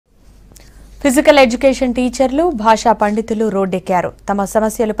Physical education టీచర్లు భాషా పండితులు రోడ్డెక్కారు. తమ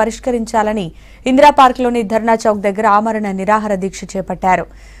సమస్యలు పరిష్కరించాలని ఇందిరా పార్క్లోని ధర్నా చౌక్ దగ్గర ఆమరణ నిరాహార దీక్ష చేపట్టారు.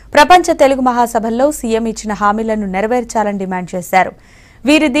 ప్రపంచ తెలుగు మహాసభల్లో సీఎం ఇచ్చిన హామీలను నెరవేర్చాలని డిమాండ్ చేశారు.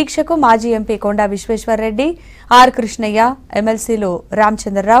 వీరి దీక్షకు మాజీ MP Konda Vishweshwar Reddy, are Krishnaiah, ఎమ్మెల్సీలు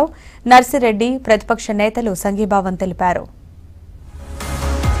రామచంద్రరావు, నర్సిరెడ్డి, ప్రతిపక్ష నేతలు సంఘీభావం తెలిపారు.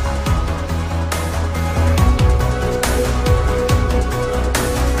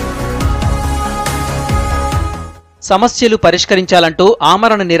 సమస్యలు పరిష్కరించాలంటూ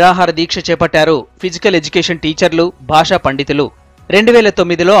ఆమరణ నిరాహార దీక్ష చేపట్టారు ఫిజికల్ ఎడ్యుకేషన్ టీచర్లు, భాషా పండితులు.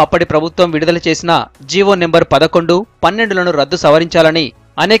 2009లో అప్పటి ప్రభుత్వం విడుదల చేసిన జీవో నెంబర్ 11, 12లను రద్దు సవరించాలని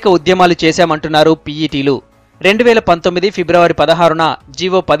అనేక ఉద్యమాలు చేశామంటున్నారు పీఈటీలు. 2019 ఫిబ్రవరి 16న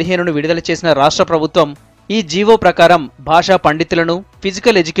జీవో 15ను విడుదల చేసిన రాష్ట్ర ప్రభుత్వం ఈ జీవో ప్రకారం భాషా పండితులను,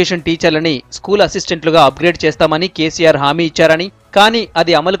 ఫిజికల్ ఎడ్యుకేషన్ టీచర్లని స్కూల్ అసిస్టెంట్లుగా అప్గ్రేడ్ చేస్తామని కేసీఆర్ హామీ ఇచ్చారని, కానీ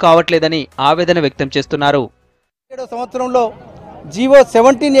అది అమలు కావట్లేదని ఆవేదన వ్యక్తం చేస్తున్నారు. సంవత్సరంలో జీవో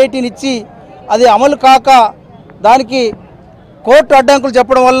 17-18 ఇచ్చి అది అమలు కాక దానికి కోర్టు అడ్డంకులు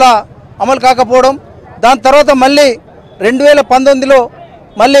చెప్పడం వల్ల అమలు కాకపోవడం, దాని తర్వాత మళ్ళీ 2019లో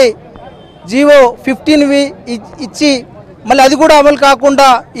మళ్ళీ జీవో 15 ఇచ్చి మళ్ళీ అది కూడా అమలు కాకుండా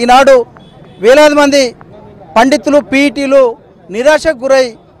ఈనాడు వేలాది మంది పండితులు, పీఈటీలు నిరాశకు గురై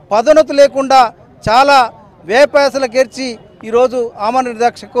పదోన్నతి లేకుండా చాలా వ్యయప్రయాసాలకేర్చి ఈరోజు ఆమరణ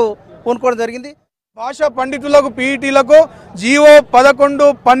దీక్షకు పూనుకోవడం జరిగింది. భాషా పండితులకు, పీఈటీలకు జీవో 11,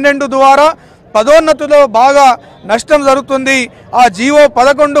 12 ద్వారా పదోన్నతిలో బాగా నష్టం జరుగుతుంది. ఆ జీవో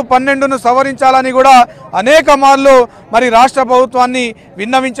 11, 12ను సవరించాలని కూడా అనేక మార్లు మరి రాష్ట్ర ప్రభుత్వాన్ని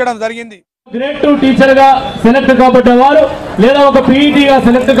విన్నవించడం జరిగింది. గ్రేడ్ 2 టీచర్గా సెలెక్ట్ కాబడ్డవారు, లేదా ఒక పీఈటీగా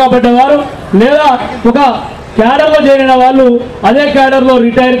సెలెక్ట్ కాబడ్డవారు, లేదా ఒక క్యాడర్లో చేరిన వాళ్ళు అదే క్యాడర్లో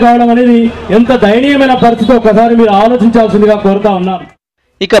రిటైర్ కావడం అనేది ఎంత దయనీయమైన పరిస్థితి ఒకసారి మీరు ఆలోచించాల్సిందిగా కోరుతా ఉన్నారు.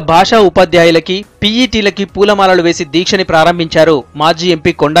 ఇక భాషా ఉపాధ్యాయులకి, పీఈటీలకి పూలమాలలు వేసి దీక్షని ప్రారంభించారు మాజీ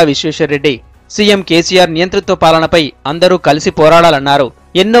ఎంపీ కొండా విశ్వేశ్వర్రెడ్డి. సీఎం కేసీఆర్ నియంతృత్వ పాలనపై అందరూ కలిసి పోరాడాలన్నారు.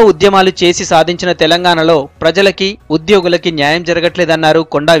 ఎన్నో ఉద్యమాలు చేసి సాధించిన తెలంగాణలో ప్రజలకి, ఉద్యోగులకి న్యాయం జరగట్లేదన్నారు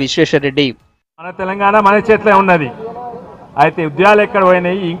కొండా విశ్వేశ్వర్రెడ్డి. మన తెలంగాణ మన చేతిలో ఉన్నది. అయితే ఉద్యోగాలు ఎక్కడ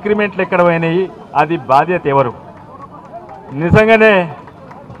పోయినాయి, ఇంక్రిమెంట్లు ఎక్కడ పోయినాయి, అది బాధ్యత ఎవరు? నిజంగానే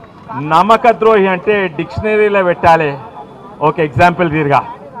నమ్మక ద్రోహి అంటే డిక్షనరీలో పెట్టాలి. ఒక ఎగ్జాంపుల్ తీరుగా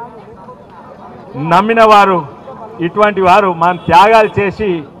నమ్మిన వారు, ఇటువంటి వారు మన త్యాగాలు చేసి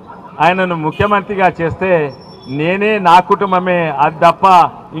ఆయనను ముఖ్యమంత్రిగా చేస్తే నేనే, నా కుటుంబమే, అది తప్ప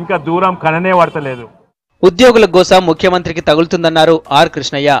ఇంకా దూరం కననే పడతలేదు. ఉద్యోగుల గోస ముఖ్యమంత్రికి తగులుతుందన్నారు ఆర్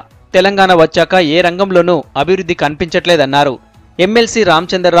కృష్ణయ్య. తెలంగాణ వచ్చాక ఏ రంగంలోనూ అభివృద్ధి కనిపించట్లేదన్నారు. ఎమ్మెల్సీ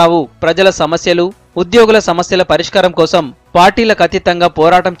రామచంద్రరావు ప్రజల సమస్యలు, ఉద్యోగుల సమస్యల పరిష్కారం కోసం పార్టీలకు అతీతంగా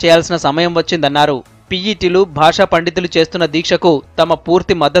పోరాటం చేయాల్సిన సమయం వచ్చిందన్నారు. పీఈటీలు, భాషా పండితులు చేస్తున్న దీక్షకు తమ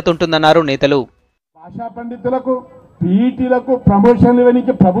పూర్తి మద్దతుంటుందన్నారు నేతలు. భాషా పండితులకు, పీఈటీలకు ప్రమోషన్లు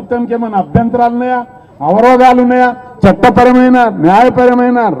ఇవ్వడానికి ప్రభుత్వంకి ఏమైనా అభ్యంతరాలు ఉన్నాయా, అవరోధాలు ఉన్నాయా? చట్టపరమైన,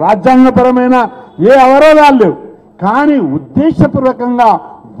 న్యాయపరమైన, రాజ్యాంగపరమైన ఏ అవరోధాలు లేవు. కానీ ఉద్దేశపూర్వకంగా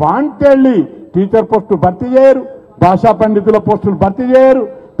వాంటెళ్ళి టీచర్ పోస్టులు భర్తీ చేయరు, భాషా పండితుల పోస్టులు భర్తీ చేయరు,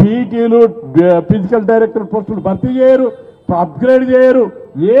 పీఈటీలు, ఫిజికల్ డైరెక్టర్ పోస్టులు భర్తీ చేయరు, అప్గ్రేడ్ చేయరు.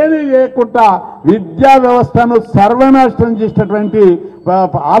 ఏది చేయకుండా విద్యా వ్యవస్థను సర్వనాశనం చేసినటువంటి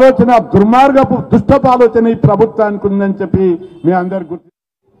ఆలోచన, దుర్మార్గపు దుష్టపు ఆలోచన ఈ ప్రభుత్వానికి ఉందని చెప్పి మీ అందరు గుర్తు.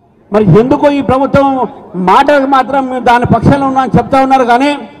 మరి ఎందుకో ఈ ప్రభుత్వం మాటలకు మాత్రం దాని పక్షంలో ఉన్నామని చెప్తా ఉన్నారు,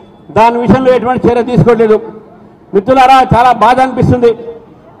 కానీ దాని విషయంలో ఎటువంటి చర్య తీసుకోలేదు. మిత్రులారా, చాలా బాధ అనిపిస్తుంది.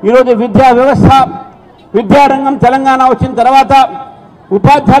 ఈరోజు విద్యా వ్యవస్థ, విద్యారంగం తెలంగాణ వచ్చిన తర్వాత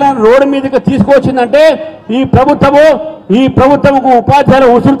ఉపాధ్యాయులను రోడ్డు మీదకి తీసుకువచ్చిందంటే ఈ ప్రభుత్వముకు ఉపాధ్యాయుల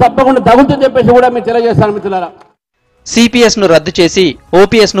ఉసురు తప్పకుండా తగులుతుందని చెప్పేసి కూడా మేము తెలియజేస్తాను. మిత్రులారా, సిపిఎస్ ను రద్దు చేసి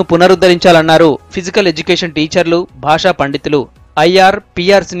ఓపీఎస్ ను పునరుద్ధరించాలన్నారు ఫిజికల్ ఎడ్యుకేషన్ టీచర్లు, భాషా పండితులు. ఐఆర్,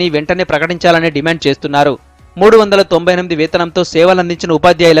 పీఆర్సీని వెంటనే ప్రకటించాలని డిమాండ్ చేస్తున్నారు. 398 వేతనంతో సేవలందించిన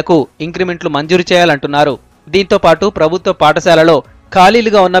ఉపాధ్యాయులకు ఇంక్రిమెంట్లు మంజూరు చేయాలంటున్నారు. దీంతో పాటు ప్రభుత్వ పాఠశాలలో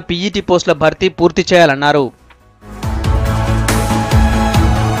ఖాళీలుగా ఉన్న పీఈటీ పోస్టుల భర్తీ పూర్తి చేయాలన్నారు.